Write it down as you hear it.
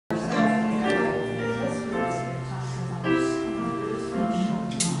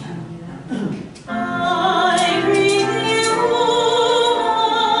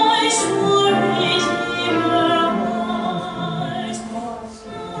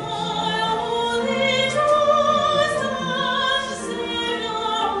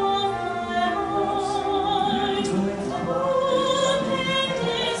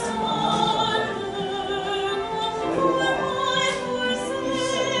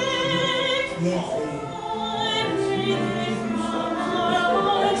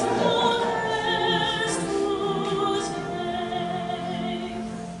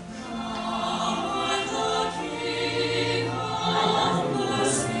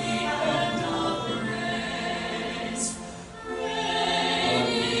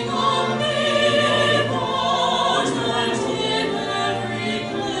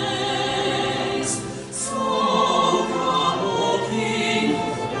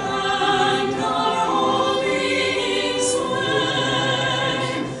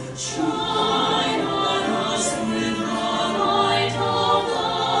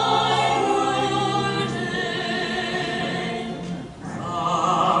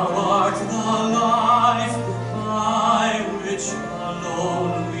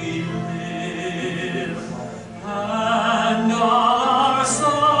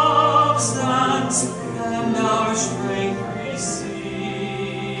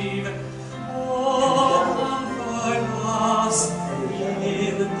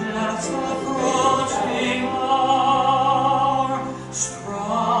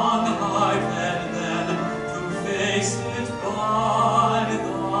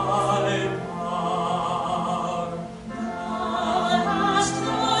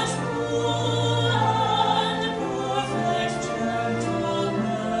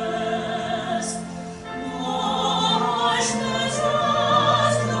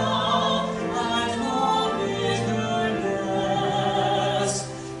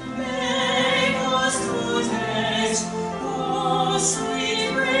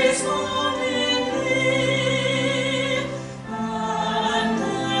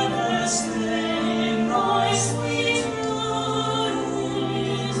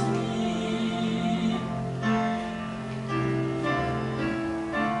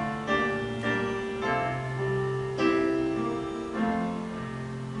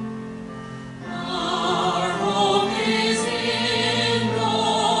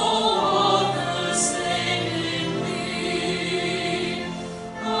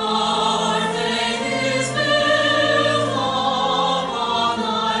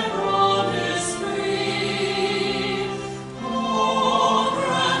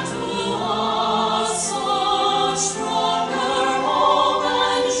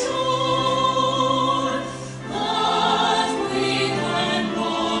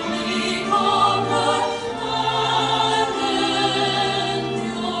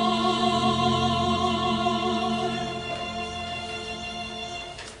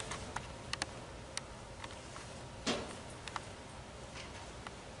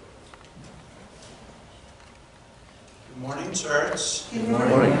morning, church. Good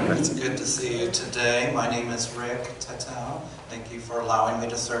morning. It's good to see you today. My name is Rick Tatao. Thank you for allowing me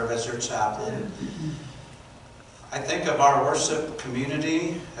to serve as your chaplain. I think of our worship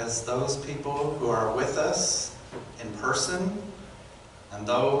community as those people who are with us in person and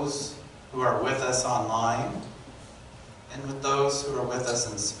those who are with us online and with those who are with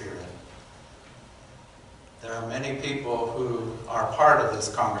us in spirit. There are many people who are part of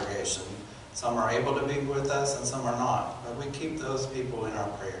this congregation. Some are able to be with us and some are not, but we keep those people in our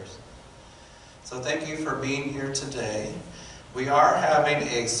prayers. So thank you for being here today. We are having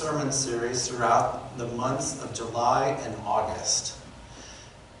a sermon series throughout the months of July and August.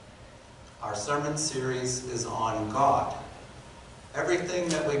 Our sermon series is on God. Everything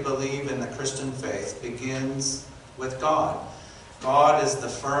that we believe in the Christian faith begins with God. God is the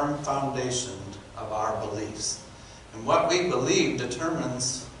firm foundation of our beliefs. And what we believe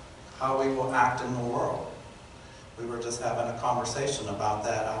determines how we will act in the world. We were just having a conversation about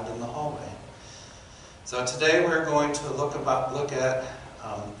that out in the hallway. So today we're going to look at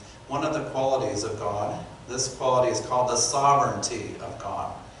one of the qualities of God. This quality is called the sovereignty of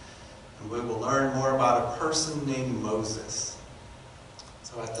God. And we will learn more about a person named Moses.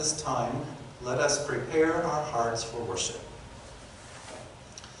 So at this time, let us prepare our hearts for worship.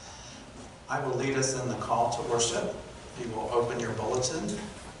 I will lead us in the call to worship. You will open your bulletin.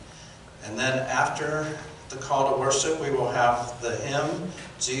 And then after the call to worship, we will have the hymn,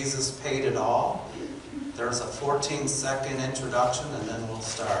 Jesus Paid It All. There's a 14-second introduction, and then we'll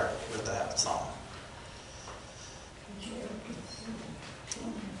start with that song.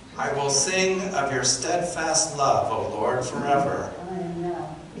 I will sing of your steadfast love, O Lord, forever.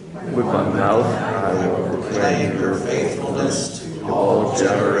 With my mouth I will proclaim your faithfulness to all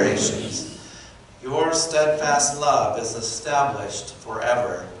generations. Your steadfast love is established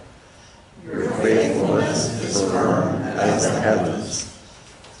forever. Your faithfulness is firm as the heavens.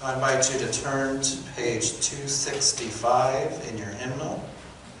 So I invite you to turn to page 265 in your hymnal.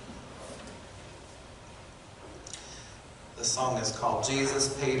 The The song is called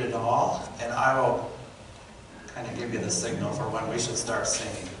Jesus Paid It All, and I will kind of give you the signal for when we should start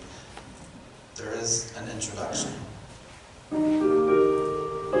singing. There is an introduction.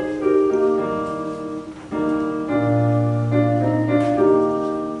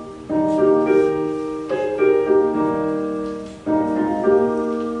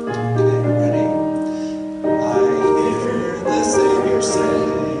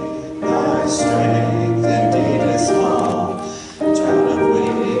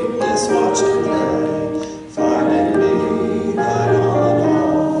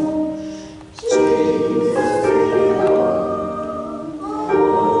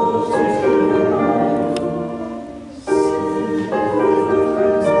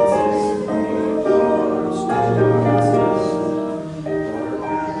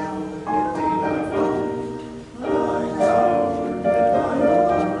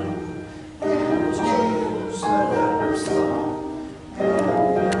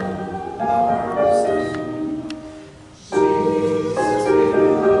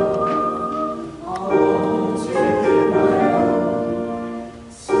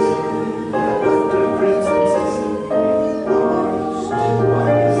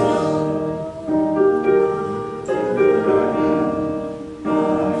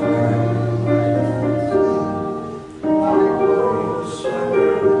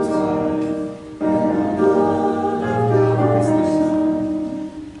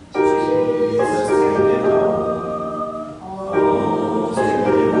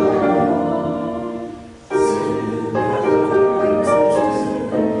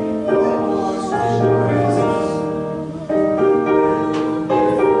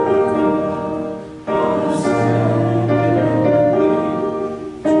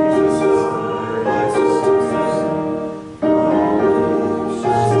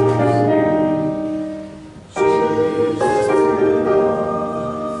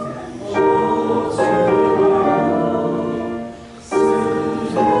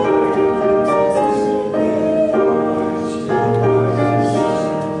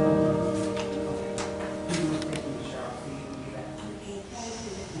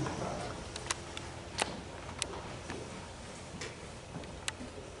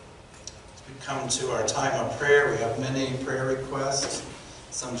 Come to our time of prayer. We have many prayer requests,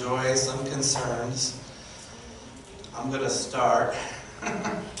 some joys, some concerns. I'm going to start.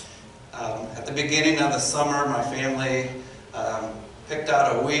 At the beginning of the summer, my family picked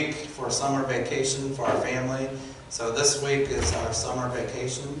out a week for summer vacation for our family. So this week is our summer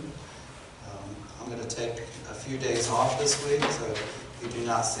vacation. I'm going to take a few days off this week, so if you do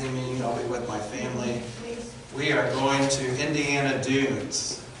not see me, I'll be with my family. We are going to Indiana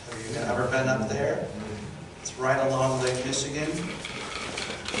Dunes. Have you ever been up there? It's right along Lake Michigan.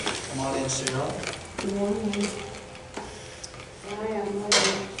 Come on in, Cheryl. Good morning.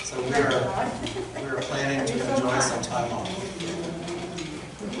 So we are planning to enjoy some time off.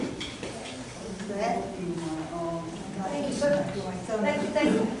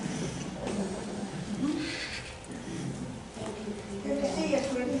 Thank you. Good to see you,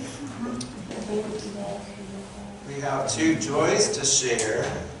 sweetie. We have two joys to share.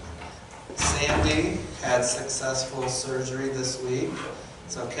 Sandy had successful surgery this week,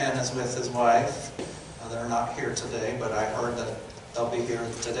 so Ken is with his wife. They're not here today, but I heard that they'll be here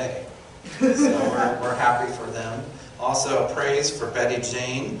today. So we're happy for them. Also, praise for Betty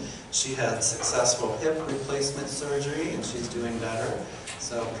Jane. She had successful hip replacement surgery, and she's doing better.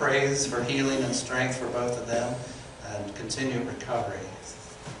 So praise for healing and strength for both of them, and continued recovery.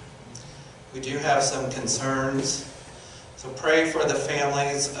 We do have some concerns. So pray for the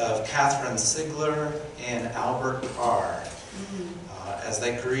families of Catherine Sigler and Albert Carr as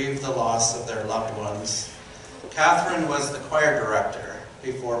they grieve the loss of their loved ones. Catherine was the choir director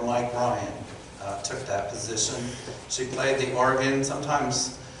before Mike Ryan took that position. She played the organ.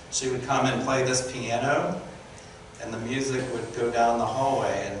 Sometimes she would come and play this piano, and the music would go down the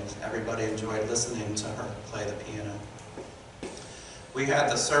hallway, and everybody enjoyed listening to her play the piano. We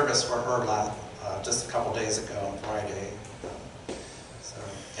had the service for her just a couple days ago on Friday.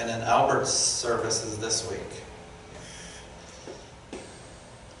 And then Albert's service is this week.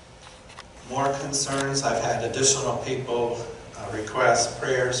 More concerns. I've had additional people request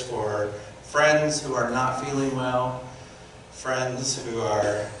prayers for friends who are not feeling well, friends who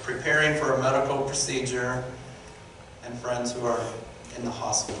are preparing for a medical procedure, and friends who are in the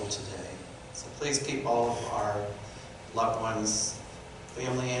hospital today. So please keep all of our loved ones,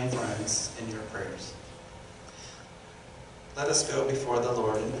 family and friends, in your prayers. Let us go before the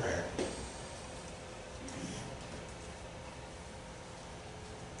Lord in prayer.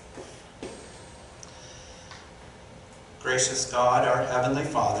 Gracious God, our Heavenly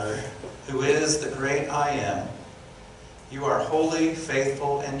Father, who is the great I Am, you are holy,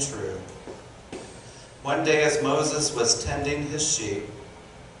 faithful, and true. One day as Moses was tending his sheep,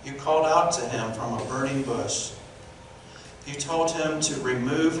 you called out to him from a burning bush. You told him to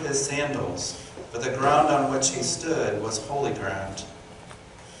remove his sandals, for the ground on which he stood was holy ground.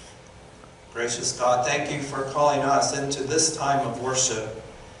 Gracious God, thank you for calling us into this time of worship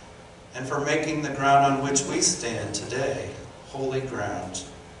and for making the ground on which we stand today holy ground.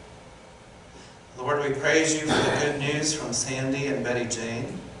 Lord, we praise you for the good news from Sandy and Betty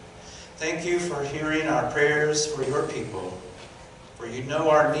Jane. Thank you for hearing our prayers for your people, for you know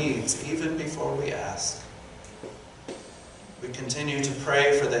our needs even before we ask. We continue to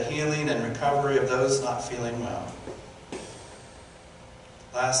pray for the healing and recovery of those not feeling well.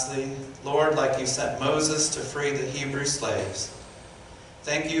 Lastly, Lord, like you sent Moses to free the Hebrew slaves,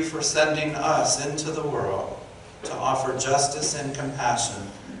 thank you for sending us into the world to offer justice and compassion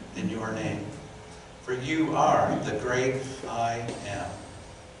in your name. For you are the great I Am.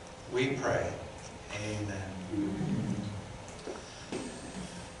 We pray. Amen.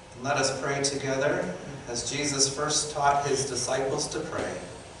 And let us pray together as Jesus first taught his disciples to pray.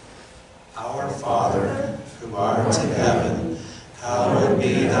 Our Father, who art in heaven, hallowed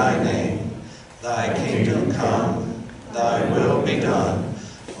be thy name. Thy kingdom come, thy will be done,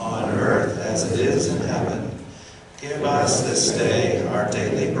 on earth as it is in heaven. Give us this day our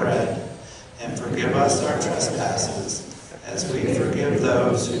daily bread, and forgive us our trespasses, as we forgive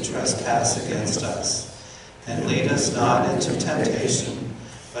those who trespass against us. And lead us not into temptation,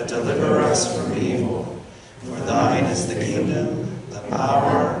 but deliver us from evil. For thine is the kingdom, the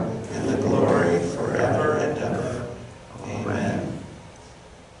power, and the glory forever and ever. Amen.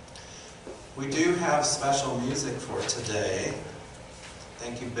 We do have special music for today.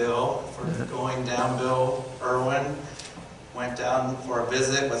 Thank you, Bill, for going down. Bill Irwin went down for a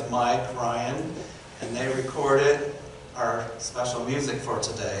visit with Mike Ryan, and they recorded our special music for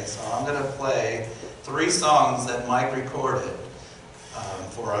today. So I'm going to play 3 songs that Mike recorded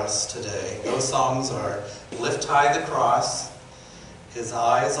for us today. Those songs are Lift High the Cross, His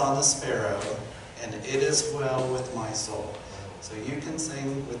Eyes on the Sparrow, and It Is Well With My Soul. So you can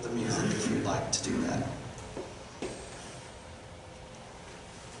sing with the music if you'd like to do that.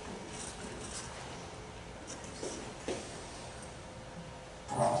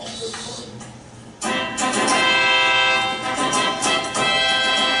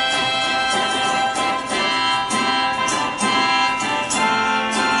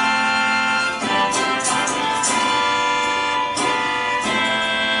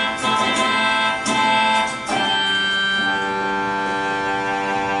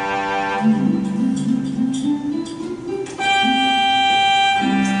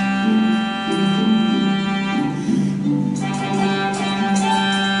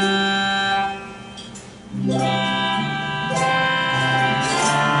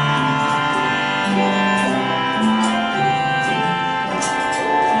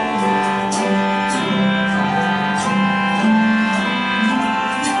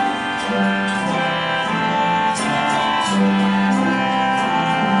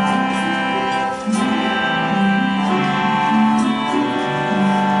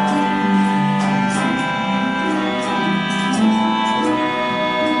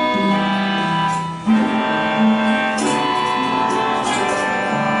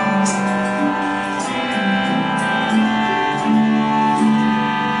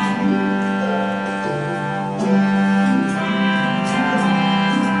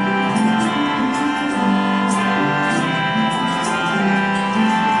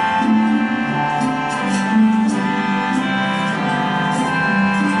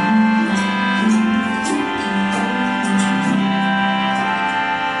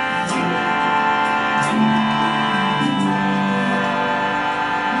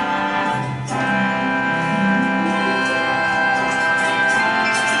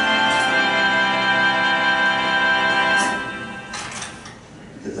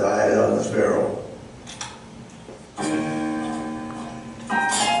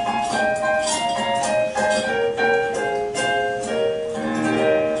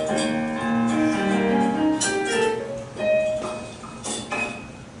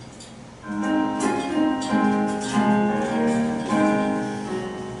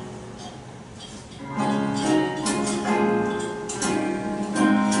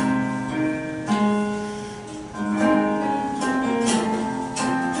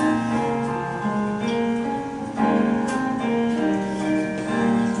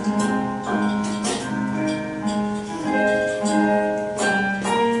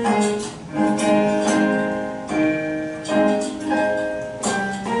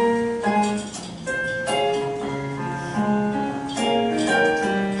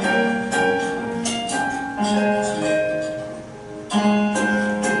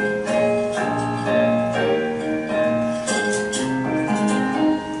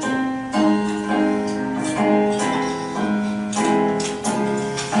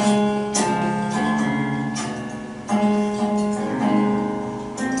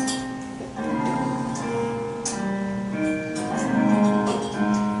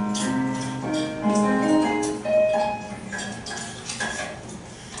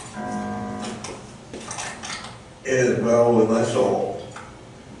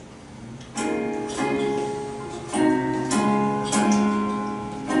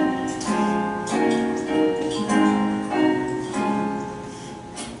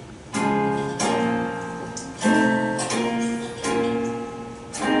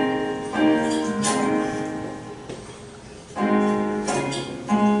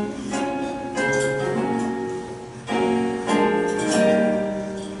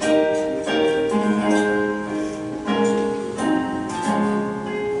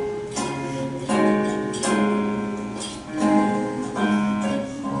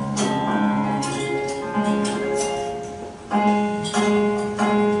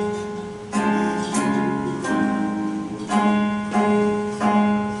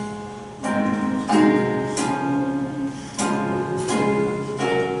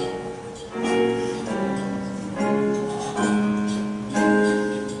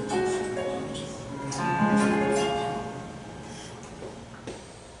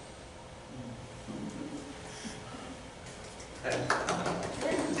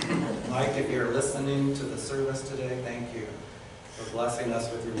 Mike, if you're listening to the service today, thank you for blessing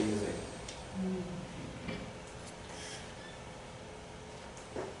us with your music.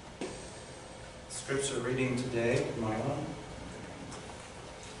 Scripture reading today, Mila.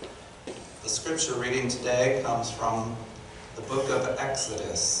 The scripture reading today comes from the book of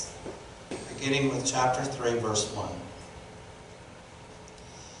Exodus, beginning with chapter 3, verse 1.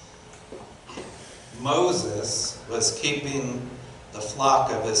 Moses was keeping the flock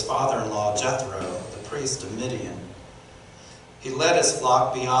of his father-in-law Jethro, the priest of Midian. He led his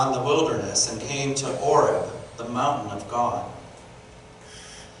flock beyond the wilderness and came to Horeb, the mountain of God.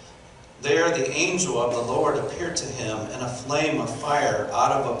 There the angel of the Lord appeared to him in a flame of fire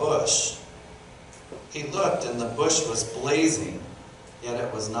out of a bush. He looked, and the bush was blazing, yet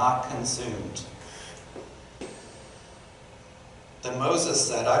it was not consumed. Then Moses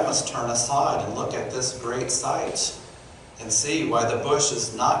said, I must turn aside and look at this great sight and see why the bush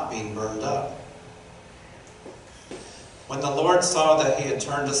is not being burned up. When the Lord saw that he had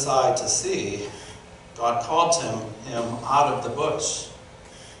turned aside to see, God called to him out of the bush,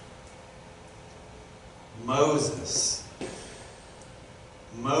 Moses,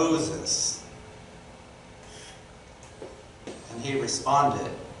 Moses. And he responded,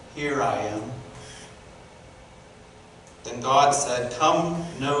 Here I am. Then God said, Come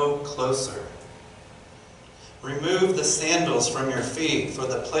no closer. Remove the sandals from your feet, for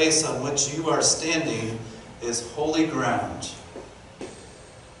the place on which you are standing is holy ground.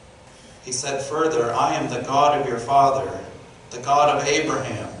 He said further, I am the God of your father, the God of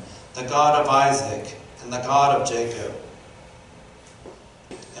Abraham, the God of Isaac, and the God of Jacob.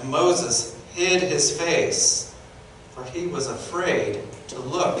 And Moses hid his face, for he was afraid to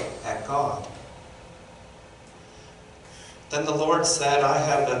look at God. Then the Lord said, I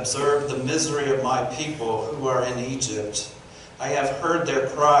have observed the misery of my people who are in Egypt. I have heard their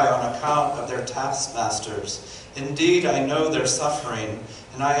cry on account of their taskmasters. Indeed, I know their suffering,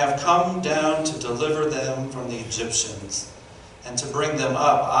 and I have come down to deliver them from the Egyptians, and to bring them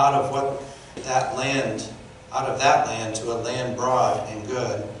up out of that land to a land broad and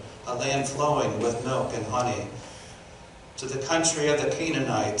good, a land flowing with milk and honey, to the country of the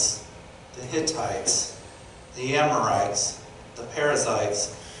Canaanites, the Hittites, the Amorites, the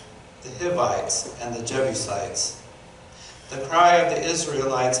Perizzites, the Hivites, and the Jebusites. The cry of the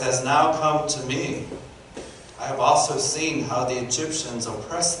Israelites has now come to me. I have also seen how the Egyptians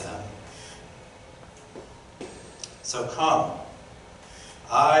oppress them. So come,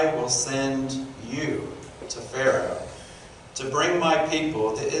 I will send you to Pharaoh to bring my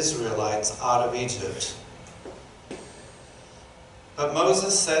people, the Israelites, out of Egypt. But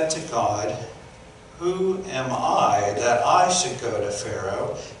Moses said to God, Who am I that I should go to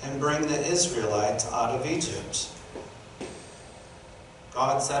Pharaoh and bring the Israelites out of Egypt?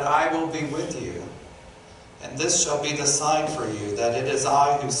 God said, I will be with you, and this shall be the sign for you that it is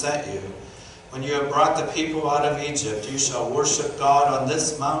I who sent you. When you have brought the people out of Egypt, you shall worship God on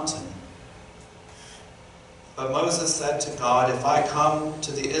this mountain. But Moses said to God, If I come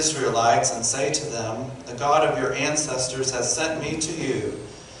to the Israelites and say to them, The God of your ancestors has sent me to you,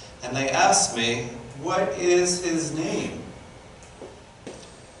 and they ask me, What is his name?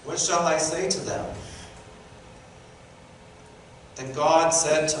 What shall I say to them? Then God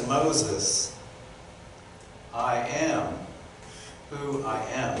said to Moses, I am who I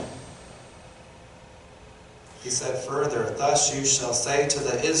am. He said further, Thus you shall say to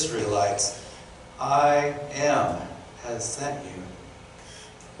the Israelites, I am has sent you.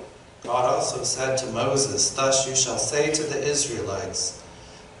 God also said to Moses, Thus you shall say to the Israelites,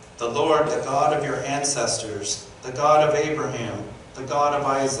 The Lord, the God of your ancestors, the God of Abraham, the God of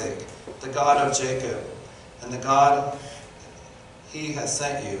Isaac, the God of Jacob, and the God he has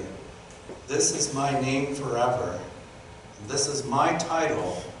sent you. This is my name forever. And this is my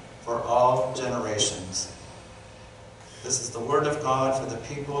title for all generations. This is the word of God for the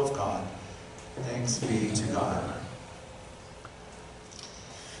people of God. Thanks be to God.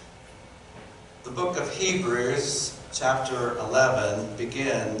 The book of Hebrews, chapter 11,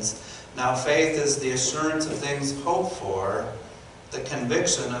 begins, Now faith is the assurance of things hoped for, the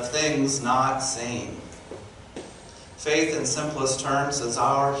conviction of things not seen. Faith, in simplest terms, is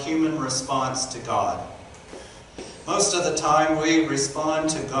our human response to God. Most of the time, we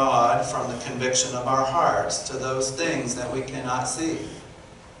respond to God from the conviction of our hearts to those things that we cannot see.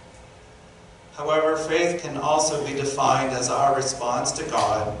 However, faith can also be defined as our response to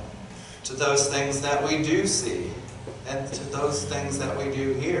God to those things that we do see and to those things that we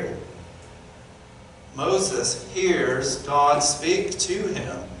do hear. Moses hears God speak to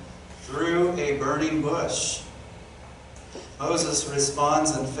him through a burning bush. Moses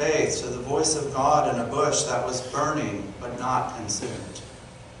responds in faith to the voice of God in a bush that was burning but not consumed.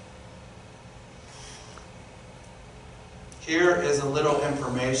 Here is a little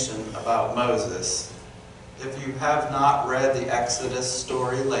information about Moses. If you have not read the Exodus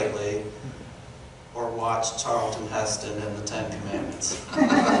story lately, or watched Charlton Heston in the Ten Commandments.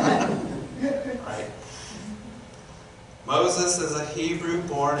 Right? Moses is a Hebrew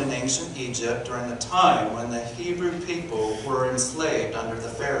born in ancient Egypt during the time when the Hebrew people were enslaved under the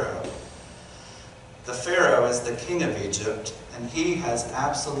Pharaoh. The Pharaoh is the king of Egypt, and he has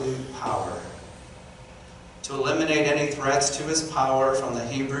absolute power. To eliminate any threats to his power from the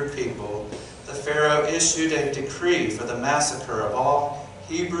Hebrew people, the Pharaoh issued a decree for the massacre of all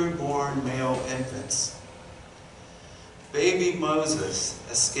Hebrew-born male infants. Baby Moses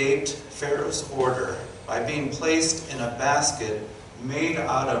escaped Pharaoh's order by being placed in a basket made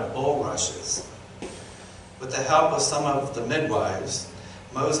out of bulrushes. With the help of some of the midwives,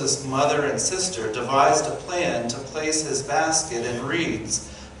 Moses' mother and sister devised a plan to place his basket in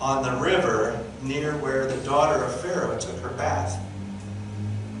reeds on the river near where the daughter of Pharaoh took her bath.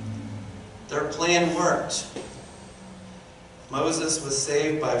 Their plan worked. Moses was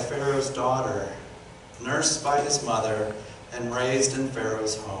saved by Pharaoh's daughter, nursed by his mother, and raised in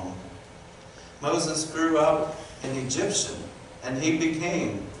Pharaoh's home. Moses grew up an Egyptian, and he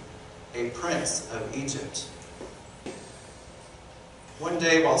became a prince of Egypt. One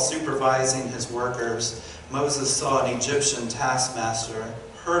day, while supervising his workers, Moses saw an Egyptian taskmaster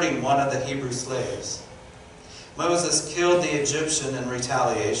hurting one of the Hebrew slaves. Moses killed the Egyptian in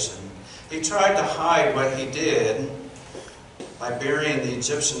retaliation. He tried to hide what he did by burying the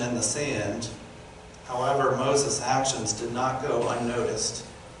Egyptian in the sand. However, Moses' actions did not go unnoticed.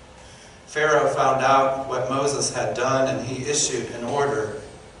 Pharaoh found out what Moses had done, and he issued an order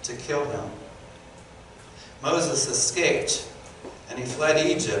to kill him. Moses escaped, and he fled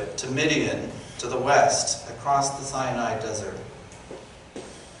Egypt to Midian to the west, across the Sinai desert.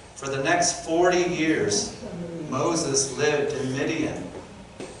 For the next 40 years, Moses lived in Midian.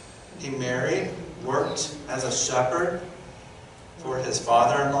 He married, worked as a shepherd for his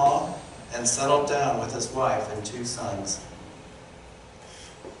father-in-law, and settled down with his wife and 2 sons.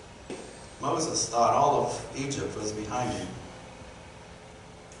 Moses thought all of Egypt was behind him.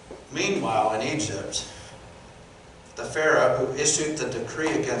 Meanwhile, in Egypt, the Pharaoh who issued the decree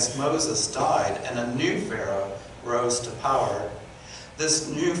against Moses died, and a new Pharaoh rose to power. This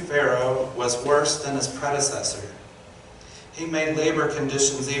new Pharaoh was worse than his predecessor. He made labor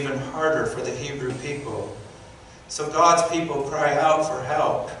conditions even harder for the Hebrew people. So God's people cry out for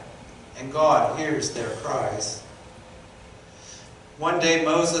help, and God hears their cries. One day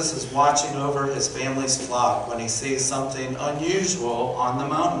Moses is watching over his family's flock when he sees something unusual on the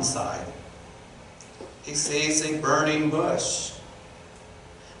mountainside. He sees a burning bush.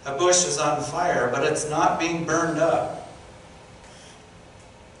 A bush is on fire, but it's not being burned up.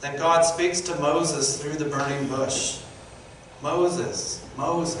 Then God speaks to Moses through the burning bush. "Moses,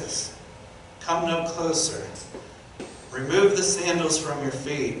 Moses, come no closer. Remove the sandals from your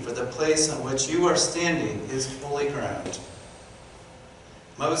feet, for the place on which you are standing is holy ground."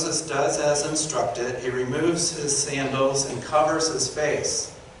 Moses does as instructed. He removes his sandals and covers his face.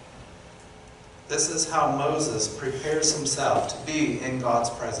 This is how Moses prepares himself to be in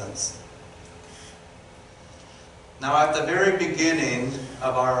God's presence. Now, at the very beginning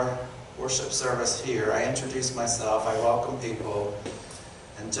of our worship service here, I introduce myself, I welcome people,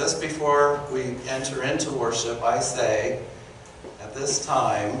 and just before we enter into worship, I say, at this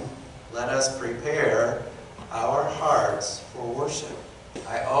time, let us prepare our hearts for worship.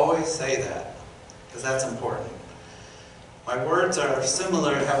 I always say that, because that's important. My words are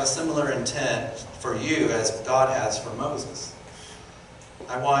similar, have a similar intent for you as God has for Moses.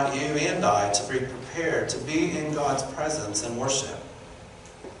 I want you and I to be prepared to be in God's presence and worship.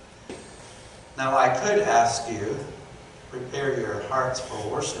 Now, I could ask you, prepare your hearts for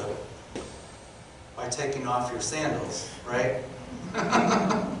worship by taking off your sandals, right? But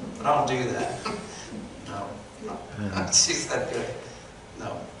I don't do that. No. She said good.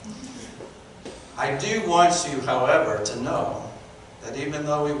 No. I do want you, however, to know that even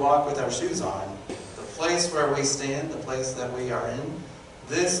though we walk with our shoes on, the place where we stand, the place that we are in,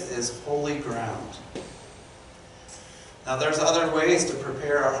 this is holy ground. Now, there's other ways to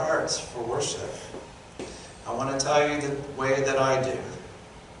prepare our hearts for worship. I want to tell you the way that I do.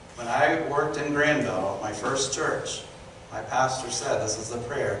 When I worked in Granville, my first church, my pastor said, this is the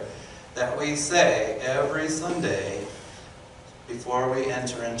prayer that we say every Sunday before we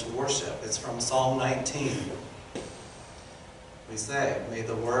enter into worship. It's from Psalm 19. We say, "May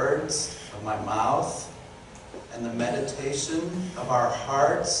the words of my mouth and the meditation of our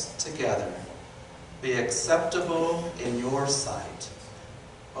hearts together be acceptable in your sight,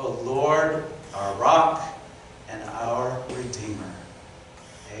 O Lord, our rock and our Redeemer.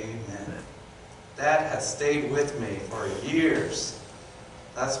 Amen. That has stayed with me for years.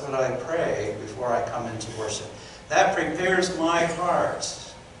 That's what I pray before I come into worship. That prepares my heart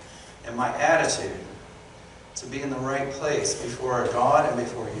and my attitude to be in the right place before God and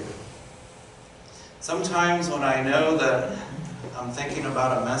before you. Sometimes when I know that I'm thinking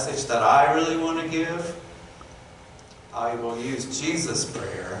about a message that I really want to give, I will use Jesus'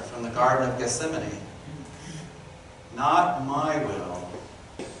 prayer from the Garden of Gethsemane. Not my will,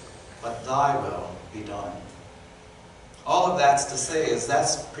 but thy will be done. All of that's to say is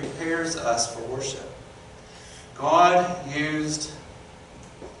that prepares us for worship. God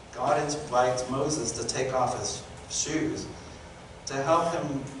invites Moses to take off his shoes to help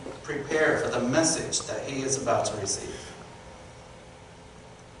him prepare for the message that he is about to receive.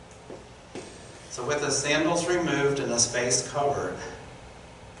 So with his sandals removed and his face covered,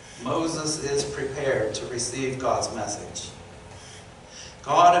 Moses is prepared to receive God's message.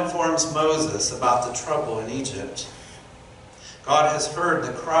 God informs Moses about the trouble in Egypt. God has heard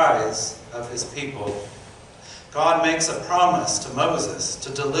the cries of his people. God makes a promise to Moses to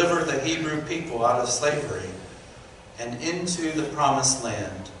deliver the Hebrew people out of slavery and into the promised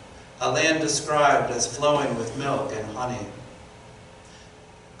land, a land described as flowing with milk and honey.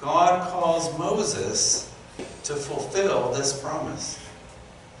 God calls Moses to fulfill this promise.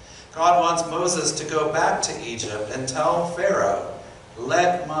 God wants Moses to go back to Egypt and tell Pharaoh,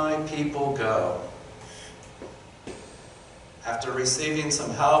 "Let my people go." After receiving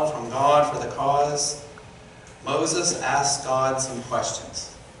some help from God for the cause, Moses asked God some questions.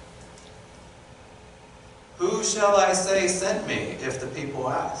 "Who shall I say sent me?" if the people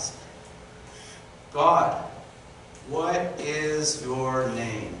ask. "God, what is your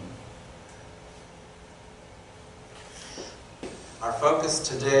name?" Our focus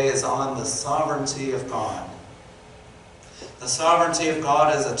today is on the sovereignty of God. The sovereignty of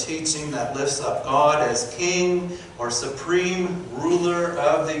God is a teaching that lifts up God as King or supreme ruler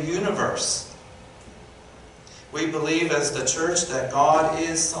of the universe. We believe as the church that God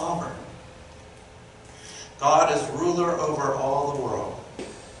is sovereign. God is ruler over all the world.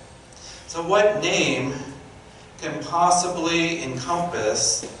 So what name can possibly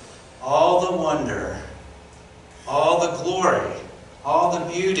encompass all the wonder, all the glory, all the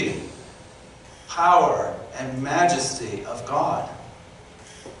beauty, power, and majesty of God?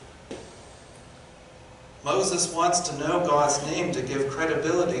 Moses wants to know God's name to give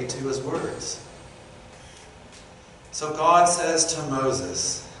credibility to his words. So God says to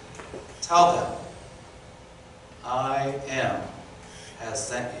Moses, "Tell them, I am has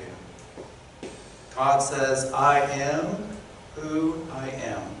sent you." God says, "I am who I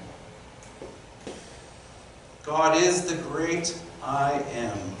am." God is the great I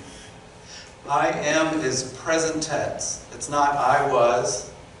am. I am is present tense. It's not I was.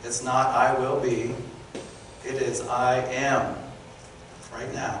 It's not I will be. It is I am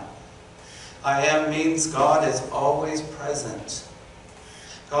right now. I am means God is always present.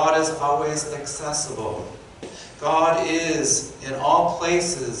 God is always accessible. God is in all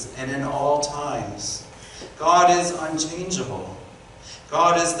places and in all times. God is unchangeable.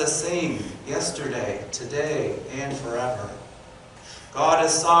 God is the same yesterday, today, and forever. God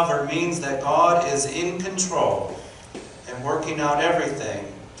is sovereign means that God is in control and working out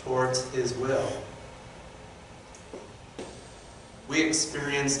everything towards his will. We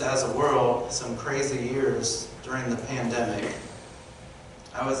experienced as a world some crazy years during the pandemic.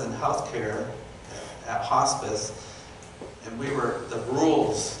 I was in healthcare at hospice, and the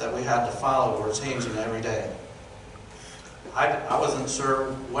rules that we had to follow were changing every day. I wasn't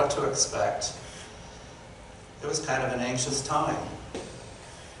sure what to expect. It was kind of an anxious time.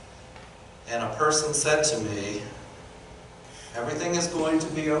 And a person said to me, "Everything is going to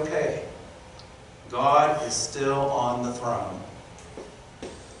be okay. God is still on the throne."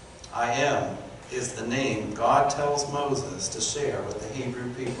 I am is the name God tells Moses to share with the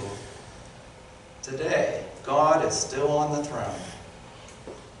Hebrew people. Today, God is still on the throne.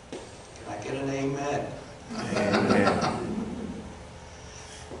 Can I get an amen? Amen.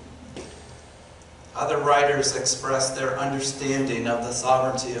 Other writers express their understanding of the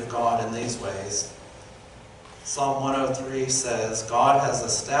sovereignty of God in these ways. Psalm 103 says, "God has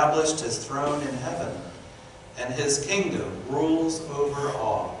established his throne in heaven, and his kingdom rules over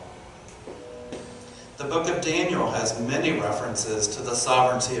all." The book of Daniel has many references to the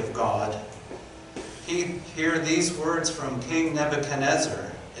sovereignty of God. Hear these words from King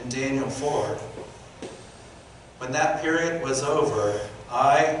Nebuchadnezzar in Daniel 4. When that period was over,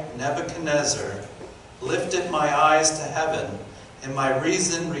 I, Nebuchadnezzar, lifted my eyes to heaven, and my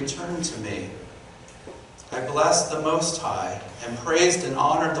reason returned to me. I blessed the Most High, and praised and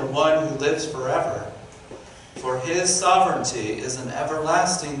honored the one who lives forever. For his sovereignty is an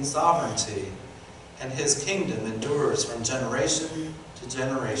everlasting sovereignty, and his kingdom endures from generation to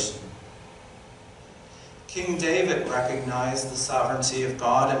generation. King David recognized the sovereignty of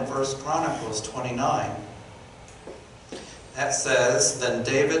God in 1 Chronicles 29. That says, "Then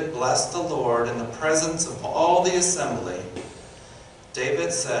David blessed the Lord in the presence of all the assembly.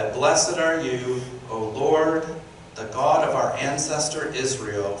 David said, 'Blessed are you, O Lord, the God of our ancestor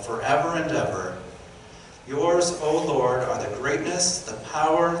Israel, forever and ever. Yours, O Lord, are the greatness, the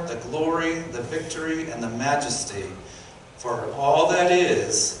power, the glory, the victory, and the majesty. For all that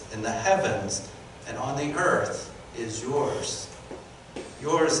is in the heavens and on the earth is yours.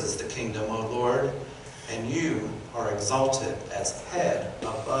 Yours is the kingdom, O Lord, and you are exalted as head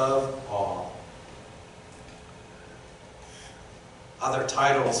above all.'" Other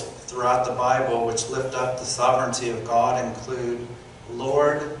titles throughout the Bible which lift up the sovereignty of God include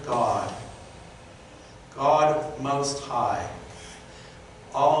Lord God, God Most High,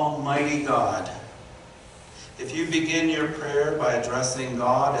 Almighty God. If you begin your prayer by addressing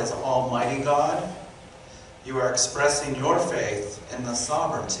God as Almighty God, you are expressing your faith in the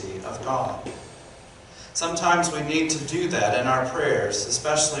sovereignty of God. Sometimes we need to do that in our prayers,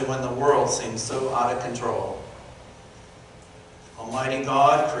 especially when the world seems so out of control. Almighty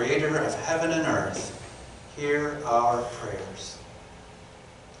God, creator of heaven and earth, hear our prayers.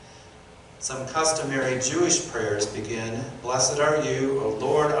 Some customary Jewish prayers begin, "Blessed are you, O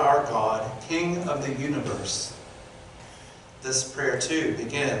Lord our God, King of the universe." This prayer too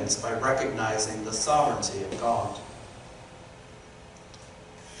begins by recognizing the sovereignty of God.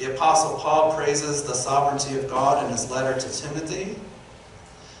 The Apostle Paul praises the sovereignty of God in his letter to Timothy.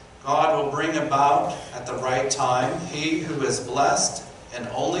 God will bring about at the right time he who is blessed and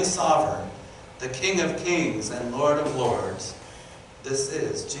only sovereign, the King of kings and Lord of lords. This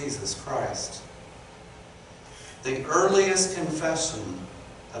is Jesus Christ. The earliest confession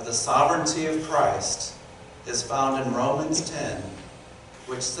of the sovereignty of Christ is found in Romans 10,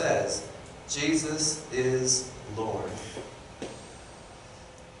 which says, "Jesus is Lord."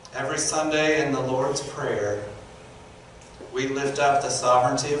 Every Sunday in the Lord's Prayer, we lift up the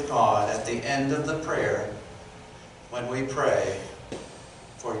sovereignty of God at the end of the prayer when we pray,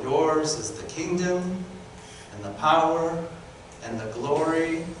 "For yours is the kingdom and the power and the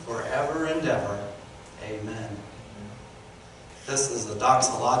glory forever and ever. Amen." This is a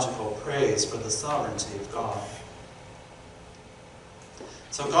doxological praise for the sovereignty of God.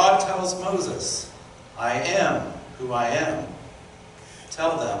 So God tells Moses, "I am who I am.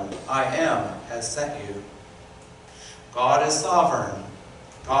 Tell them, I am has sent you." God is sovereign.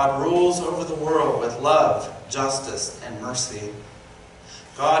 God rules over the world with love, justice, and mercy.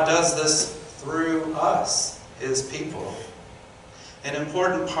 God does this through us, his people. An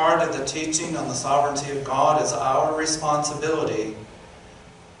important part of the teaching on the sovereignty of God is our responsibility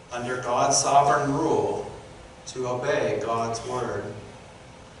under God's sovereign rule to obey God's word.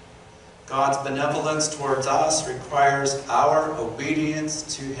 God's benevolence towards us requires our obedience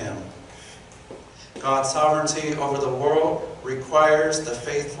to him. God's sovereignty over the world requires the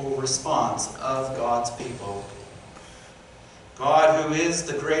faithful response of God's people. God, who is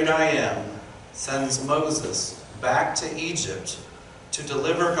the great I Am, sends Moses back to Egypt to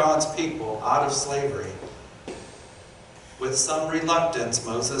deliver God's people out of slavery. With some reluctance,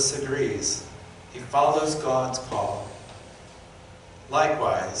 Moses agrees. He follows God's call.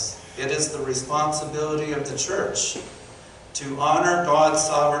 Likewise, it is the responsibility of the church to honor God's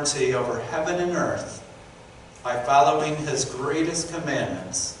sovereignty over heaven and earth by following his greatest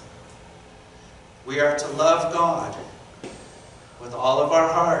commandments. We are to love God with all of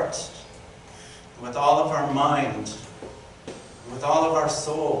our heart, with all of our mind, with all of our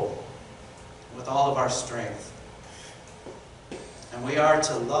soul, with all of our strength. And we are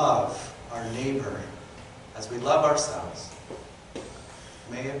to love our neighbor as we love ourselves.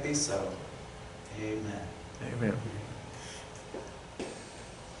 May it be so. Amen. Amen.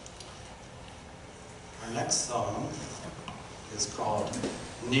 Our next song is called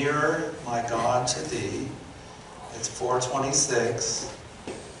 "Nearer, My God, to Thee." It's 426.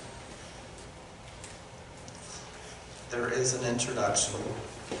 There is an introduction.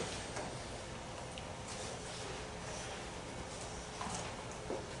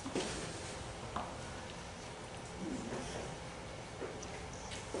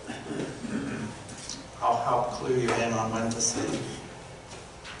 I'll help clue you in on when to sing.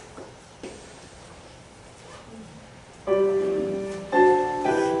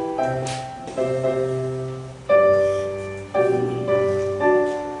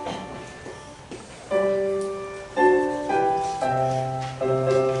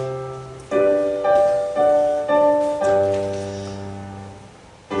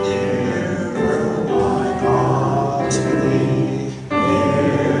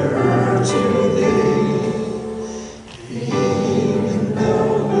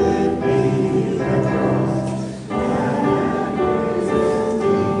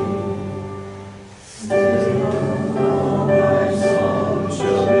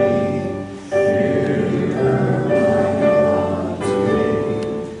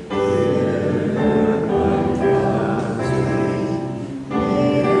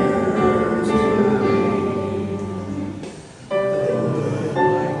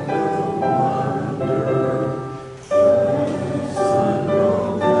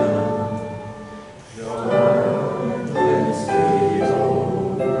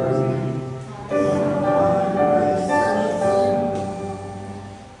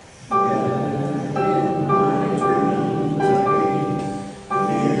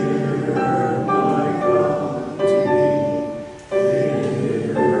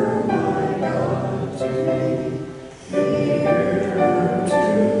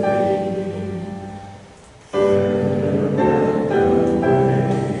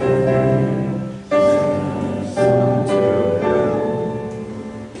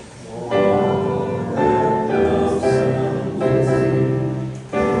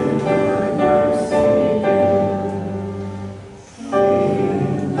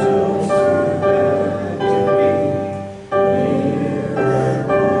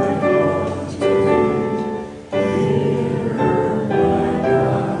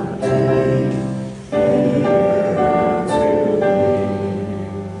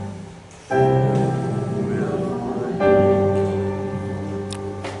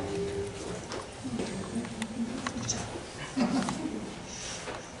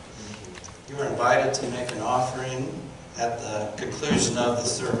 offering at the conclusion of the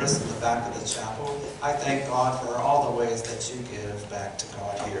service in the back of the chapel. I thank God for all the ways that you give back to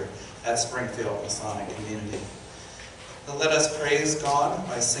God here at Springfield Masonic Community. So let us praise God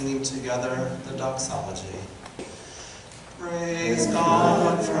by singing together the doxology. Praise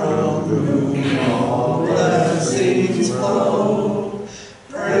God from whom all blessings flow.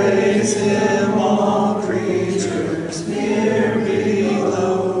 Praise Him, all creatures near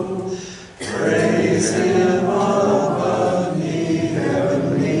below. Praise Him above ye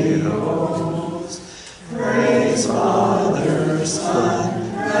heavenly hosts. Praise Father, Son,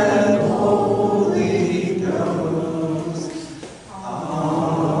 and Holy Ghost.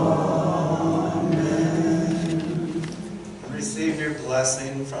 Amen. Receive your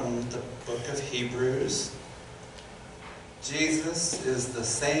blessing from the book of Hebrews. Jesus is the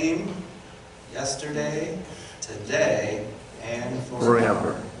same yesterday, today, and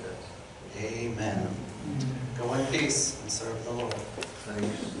forever. Amen. Go in peace and serve the Lord.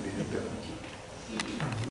 Thanks be to God.